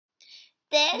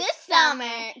This summer,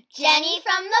 Jenny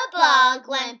from the blog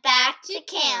went back to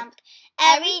camp.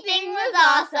 Everything was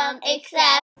awesome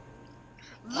except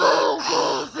the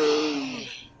coffee.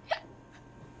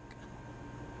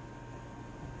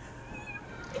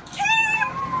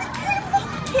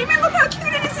 Came in, look how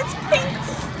cute it is. It's pink.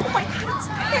 Oh my god, it's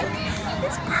pink.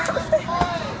 It's perfect.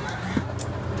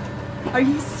 Are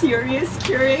you serious,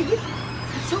 Keurig?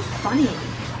 That's so funny.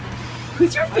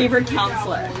 Who's your favorite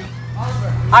counselor?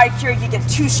 Alright, Keurig, you get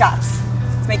 2 shots.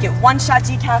 Let's make it 1 shot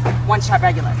decaf, 1 shot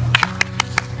regular.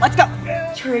 Let's go.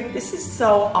 Keurig, this is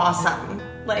so awesome.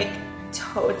 Like,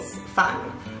 totes fun.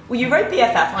 Will you write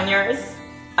BFF on yours?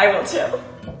 I will too.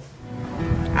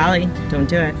 Allie, don't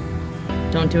do it.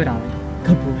 Don't do it, Allie.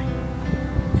 Good boy.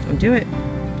 Don't do it.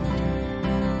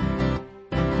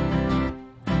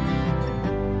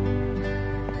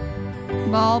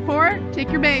 Ball 4,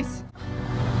 take your base.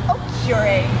 Oh,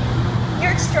 Keurig.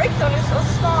 Your strike zone is so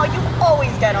small, you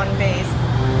always get on base.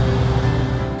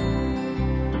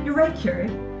 You're right, Keurig.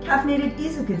 Caffeinated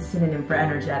is a good synonym for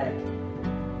energetic.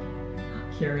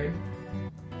 Keurig.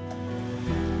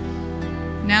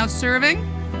 Now serving,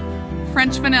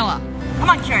 French vanilla. Come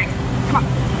on, Keurig. Come on.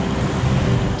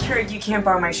 Keurig, you can't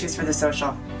borrow my shoes for the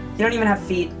social. You don't even have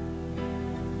feet.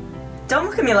 Don't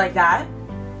look at me like that.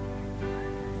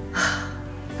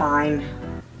 Fine.